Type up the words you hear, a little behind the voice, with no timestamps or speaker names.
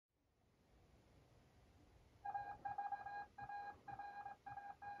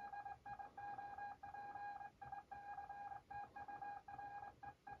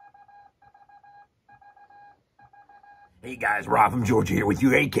Hey guys, Rob from Georgia here with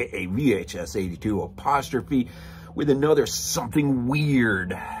you, aka VHS 82 apostrophe, with another something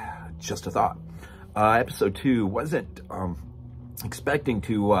weird. Just a thought. Episode 2 wasn't expecting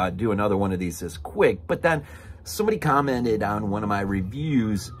to do another one of these this quick, but then somebody commented on one of my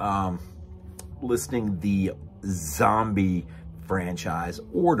reviews listing the Zombie franchise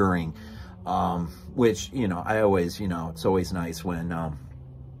ordering, which, you know, I always, it's always nice when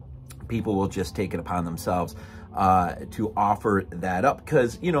people will just take it upon themselves to offer that up,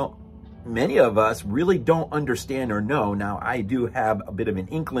 because, many of us really don't understand or know. Now, I do have a bit of an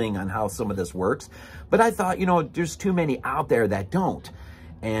inkling on how some of this works, but I thought, there's too many out there that don't.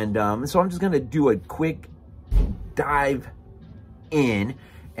 And so I'm just going to do a quick dive in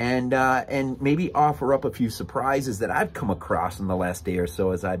and maybe offer up a few surprises that I've come across in the last day or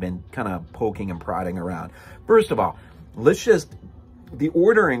so as I've been kind of poking and prodding around. First of all, the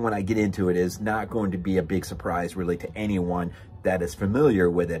ordering when I get into it is not going to be a big surprise really to anyone that is familiar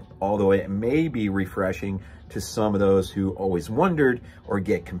with it, although it may be refreshing to some of those who always wondered or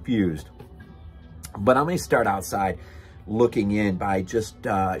get confused. But I'm going to start outside looking in by just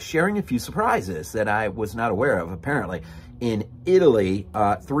sharing a few surprises that I was not aware of. Apparently, in Italy,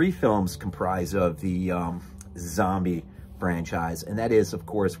 3 films comprise of the Zombie franchise, and that is, of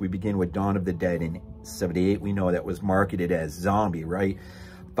course, we begin with Dawn of the Dead in 78. We know that was marketed as Zombie, right?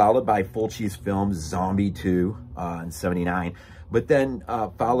 Followed by Fulci's film Zombie 2 in 79, but then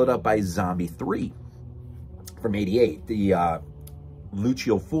followed up by Zombie 3 from 88, the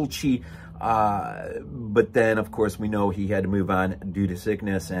Lucio Fulci, but then, of course, we know he had to move on due to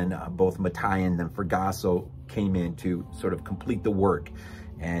sickness, and both Mattei and then Fragasso came in to sort of complete the work.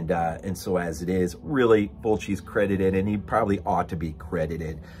 And so as it is, really, Fulci's credited, and he probably ought to be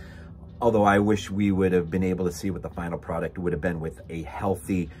credited. Although I wish we would have been able to see what the final product would have been with a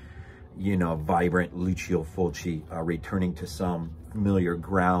healthy, vibrant Lucio Fulci returning to some familiar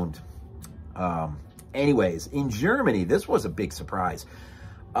ground. Anyways, in Germany, this was a big surprise.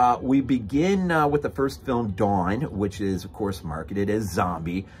 We begin with the first film, Dawn, which is, of course, marketed as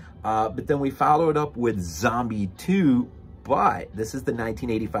Zombie. But then we followed up with Zombie 2, but this is the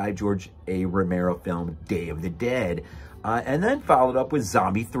 1985 George A. Romero film, Day of the Dead. And then followed up with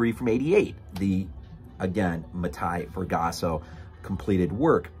Zombie 3 from 88, the, again, Mattei Fragasso completed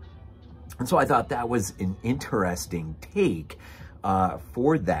work. And so I thought that was an interesting take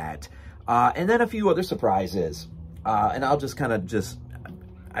for that. And then a few other surprises. And I'll just kind of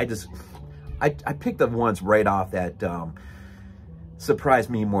I picked the ones right off that surprised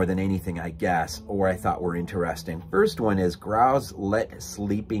me more than anything, I guess, or I thought were interesting. First one is Grau's Let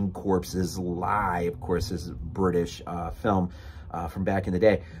Sleeping Corpses Lie. Of course, this is a British film from back in the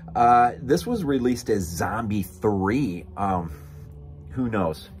day. This was released as Zombie 3. Who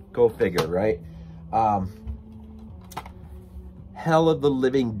knows? Go figure, right? Hell of the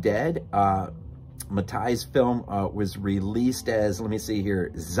Living Dead. Mattei's film was released as, let me see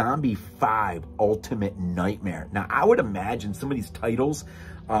here, Zombie 5 Ultimate Nightmare. Now, I would imagine some of these titles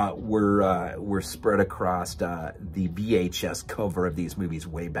were spread across the VHS cover of these movies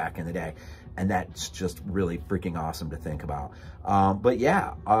way back in the day. And that's just really freaking awesome to think about. But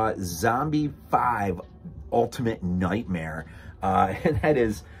yeah, Zombie 5 Ultimate Nightmare. And that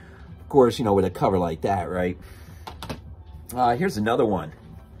is, of course, with a cover like that, right? Here's another one.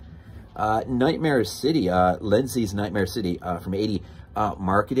 Nightmare City, Lindsay's Nightmare City from 80,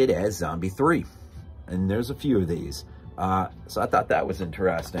 marketed as Zombie 3. And there's a few of these. So I thought that was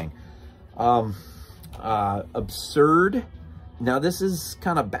interesting. Absurd. Now, this is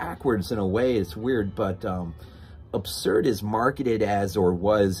kind of backwards in a way. It's weird, but Absurd is marketed as, or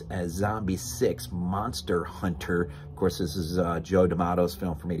was, as Zombie 6 Monster Hunter. Of course, this is Joe D'Amato's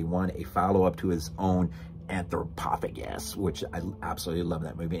film from 81, a follow-up to his own Anthropophagus, which I absolutely love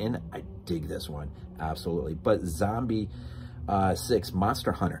that movie, and I dig this one, absolutely. But Zombie 6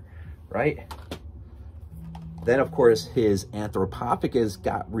 Monster Hunter, right? Then, of course, his Anthropophagus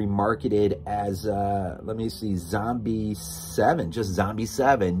got remarketed as, let me see, Zombie 7, just Zombie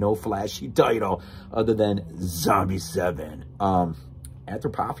 7, no flashy title other than Zombie 7.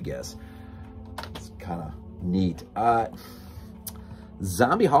 Anthropophagus, it's kind of neat.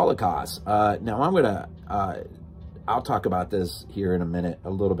 Zombie Holocaust. Now I'm gonna, I'll talk about this here in a minute, a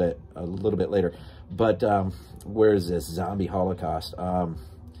little bit later. But where is this Zombie Holocaust?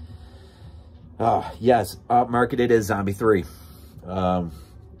 Yes, marketed as Zombie 3.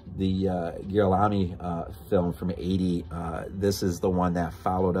 The Guillermo film from 80. This is the one that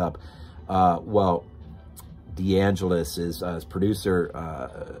followed up. Well, DeAngelis is as producer,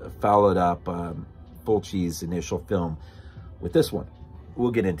 followed up Fulci's initial film with this one.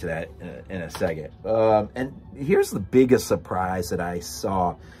 we'll get into that in a second. And here's the biggest surprise that I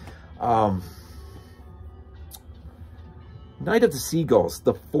saw. Night of the Seagulls,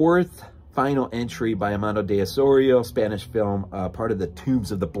 the fourth final entry by Armando de Osorio, Spanish film, part of the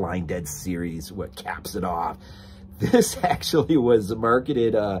Tombs of the Blind Dead series, what caps it off. This actually was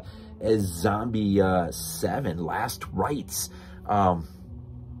marketed as Zombie 7, Last Rites.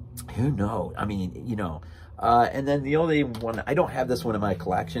 Who knows? I mean, you know. And then the only one, I don't have this one in my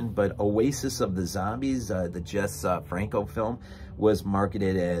collection, but Oasis of the Zombies, the Jess Franco film, was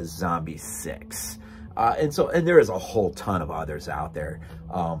marketed as Zombie 6. And there is a whole ton of others out there.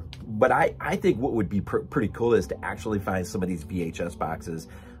 But I think what would be pretty cool is to actually find some of these VHS boxes,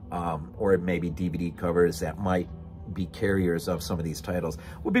 or maybe DVD covers that might be carriers of some of these titles.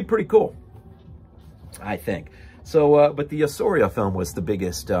 Would be pretty cool, I think. So, but the Osorio film was the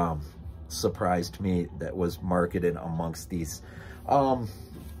biggest surprise to me that was marketed amongst these.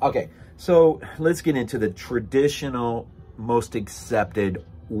 Okay, so let's get into the traditional, most accepted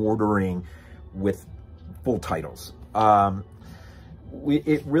ordering with full titles.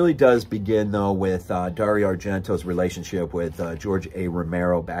 It really does begin, though, with Dario Argento's relationship with George A.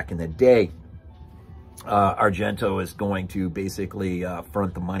 Romero back in the day. Argento is going to basically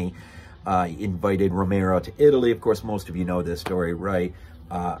front the money. Invited Romero to Italy. Of course, most of you know this story, right?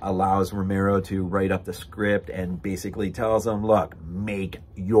 Allows Romero to write up the script and basically tells him, look, make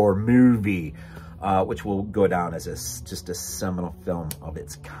your movie, which will go down as just a seminal film of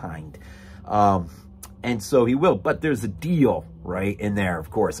its kind. And so he will, but there's a deal right in there. Of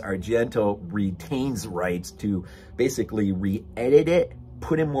course, Argento retains rights to basically re-edit it,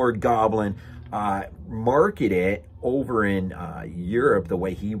 put in more Goblin, market it over in Europe the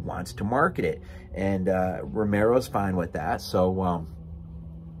way he wants to market it. And Romero's fine with that. So,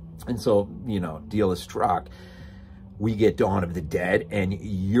 you know, deal is struck. We get Dawn of the Dead, and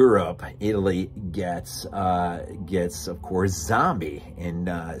Europe, Italy gets of course, Zombie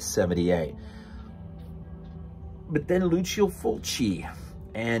in 78. But then Lucio Fulci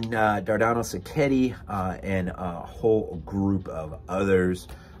and Dardano Sacchetti and a whole group of others.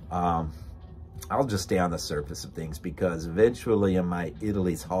 I'll just stay on the surface of things because eventually in my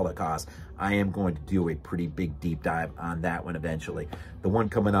Italy's Holocaust, I am going to do a pretty big deep dive on that one eventually. The one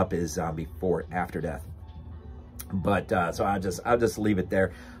coming up is Zombie 4 After Death. But so I'll just leave it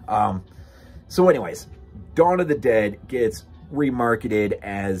there. So anyways, Dawn of the Dead gets remarketed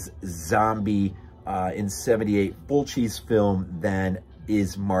as Zombie in 78. Fulci's film then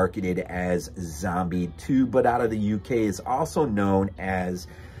is marketed as Zombie 2, but out of the UK is also known as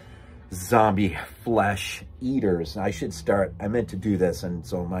Zombie Flesh Eaters. I should start, I meant to do this, and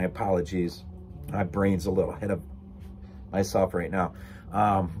so my apologies. My brain's a little ahead of myself right now.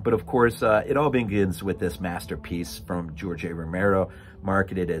 But of course, it all begins with this masterpiece from George A. Romero,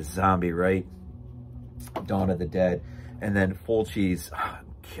 marketed as Zombie, right? Dawn of the Dead. And then Fulci's, oh,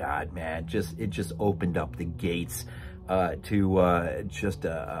 God, man, it just opened up the gates to just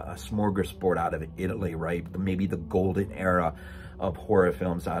a smorgasbord out of Italy, right? Maybe the golden era of horror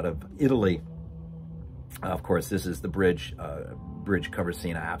films out of Italy. Of course, this is the bridge cover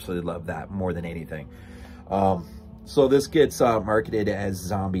scene. I absolutely love that more than anything. So this gets marketed as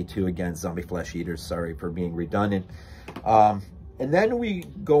Zombie 2, again, Zombie Flesh Eaters. Sorry for being redundant. And then we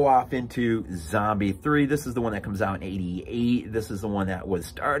go off into Zombie 3. This is the one that comes out in 88. This is the one that was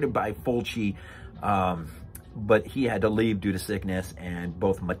started by Fulci, but he had to leave due to sickness, and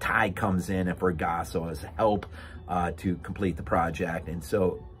both Mattei comes in and Fragasso as help to complete the project. And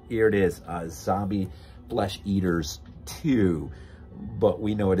so here it is, Zombie Flesh Eaters 2, but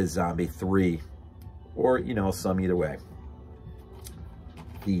we know it is Zombie 3, or, you know, some either way.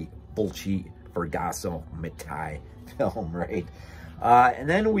 The Fulci, Fragasso, Mattei film, right? And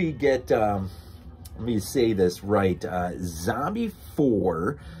then we get, let me say this right, Zombie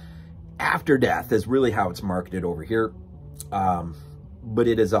 4 After Death is really how it's marketed over here. But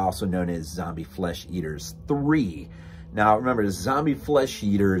it is also known as Zombie Flesh Eaters 3. Now, remember, Zombie Flesh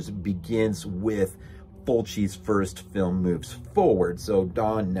Eaters begins with Fulci's first film moves forward. So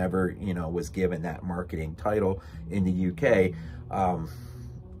Dawn never, you know, was given that marketing title in the UK.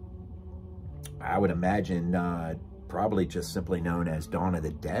 I would imagine probably just simply known as Dawn of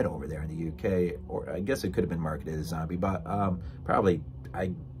the Dead over there in the UK, or I guess it could have been marketed as Zombie, but probably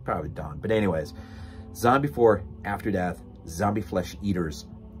Dawn. But anyways, Zombie 4 After Death, Zombie Flesh Eaters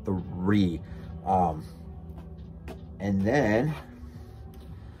 3, and then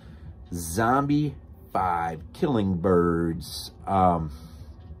Zombie 5 Killing Birds. And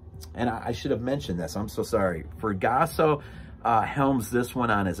I should have mentioned this, I'm so sorry. Fragasso helms this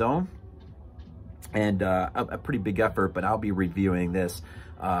one on his own. and a pretty big effort, but I'll be reviewing this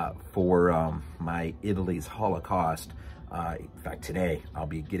for my Italy's Holocaust. In fact, today I'll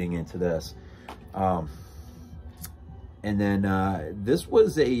be getting into this. And then this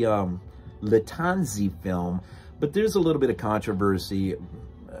was a Lattanzi film, but there's a little bit of controversy.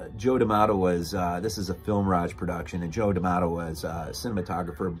 Joe D'Amato was, this is a Film Raj production, and Joe D'Amato was a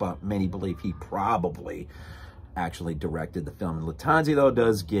cinematographer, but many believe he probably actually directed the film. And Lattanzi, though,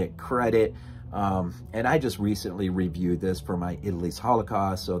 does get credit. And I just recently reviewed this for my Italy's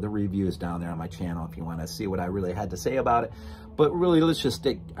Holocaust, so the review is down there on my channel if you want to see what I really had to say about it. But really, let's just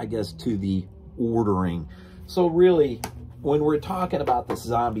stick, I guess, to the ordering. So really, when we're talking about the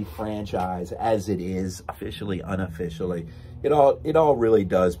zombie franchise, as it is officially, unofficially, it all really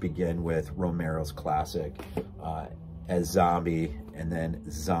does begin with Romero's classic as Zombie, and then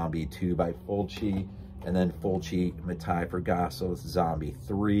Zombie 2 by Fulci, and then Fulci Mattei Fergasso's Zombie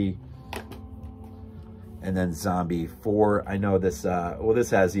 3, and then Zombie 4. I know this, well, this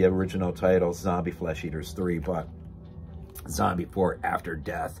has the original title, Zombie Flesh Eaters 3, but Zombie 4 After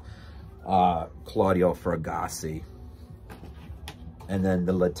Death, Claudio Fragassi. And then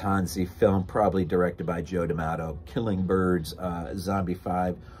the Lattanzi film, probably directed by Joe D'Amato, Killing Birds, Zombie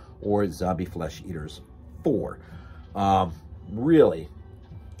 5, or Zombie Flesh Eaters 4. Really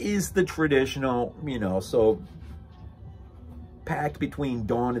is the traditional, you know, so packed between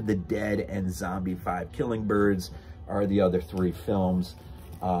Dawn of the Dead and Zombie 5. Killing Birds are the other 3 films.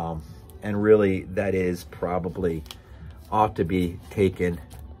 And really, that is probably ought to be taken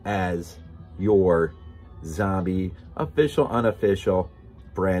as your zombie official, unofficial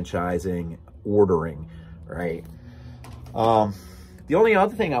franchising ordering, right? The only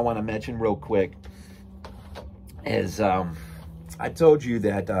other thing I want to mention real quick is I told you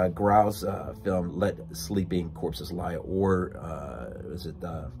that Grau's film Let Sleeping Corpses Lie, or is it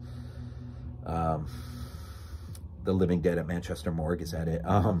the Living Dead at Manchester Morgue? Is that it?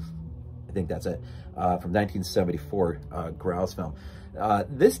 I think that's it. From 1974, Grau's film.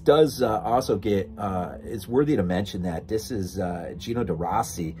 This does also get, it's worthy to mention that this is Gino De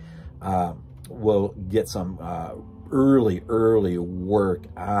Rossi will get some early work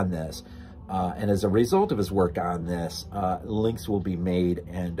on this. And as a result of his work on this, links will be made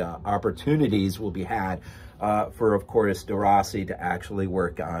and opportunities will be had for, of course, De Rossi to actually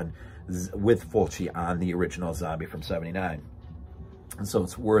work on, with Fulci, on the original Zombie from '79. And so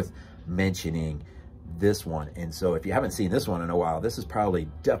it's worth mentioning this one. And so if you haven't seen this one in a while, this is probably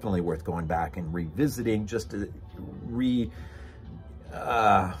definitely worth going back and revisiting, just to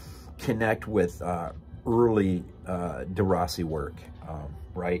connect with early De Rossi work,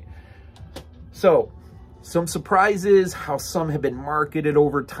 right? So some surprises, how some have been marketed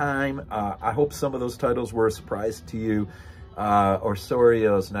over time. I hope some of those titles were a surprise to you.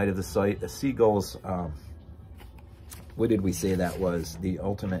 Osorio's Night of the Seagulls, what did we say that was? The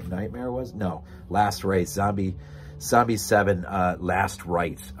Ultimate Nightmare was? No, Last Rites, Zombie 7, Last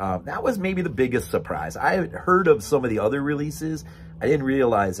Rites. That was maybe the biggest surprise. I had heard of some of the other releases. I didn't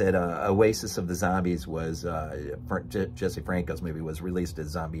realize that Oasis of the Zombies was, Jesse Franco's movie, was released as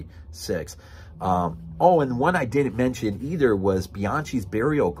Zombie 6. Oh, and one I didn't mention either was Bianchi's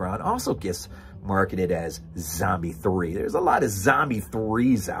Burial Ground, also gets marketed as Zombie 3. There's a lot of Zombie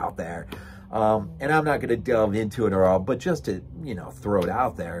 3s out there. And I'm not going to delve into it at all, but just to, you know, throw it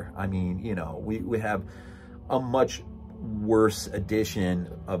out there. I mean, you know, we have a much worse edition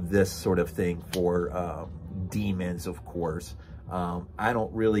of this sort of thing for demons, of course. I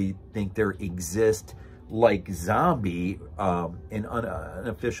don't really think there exists, like Zombie, an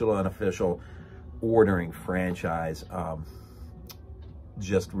unofficial ordering franchise.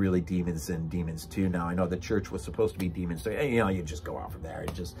 Just really Demons and Demons 2. Now, I know the church was supposed to be Demons 3. You know, you just go off from there.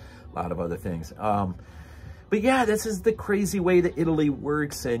 It's just a lot of other things. But yeah, this is the crazy way that Italy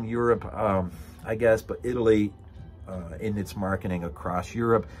works, and Europe, I guess, but Italy in its marketing across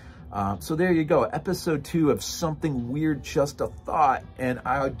Europe. So there you go. Episode 2 of Something Weird, Just a Thought. And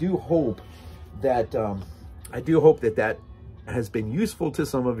I do hope that, that has been useful to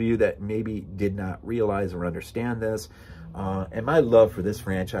some of you that maybe did not realize or understand this. And my love for this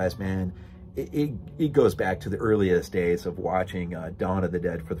franchise, man, it goes back to the earliest days of watching Dawn of the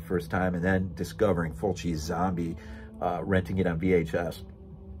Dead for the first time, and then discovering Fulci's Zombie, renting it on VHS,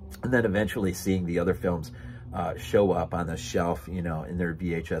 and then eventually seeing the other films show up on the shelf, you know, in their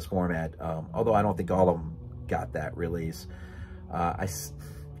VHS format. Although I don't think all of them got that release. It's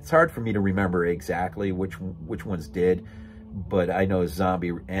hard for me to remember exactly which ones did, but I know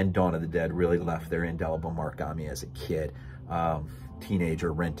Zombie and Dawn of the Dead really left their indelible mark on me as a kid.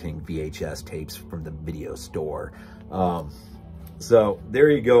 Teenager renting VHS tapes from the video store. So there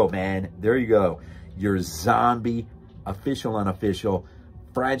you go, man. There you go. Your zombie, official, unofficial,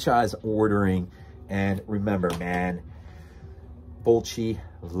 franchise ordering. And remember, man, Fulci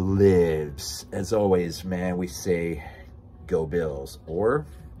lives. As always, man, we say go Bills or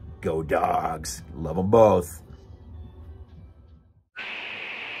go Dogs. Love them both.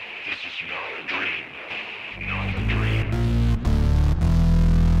 This is not a dream. Not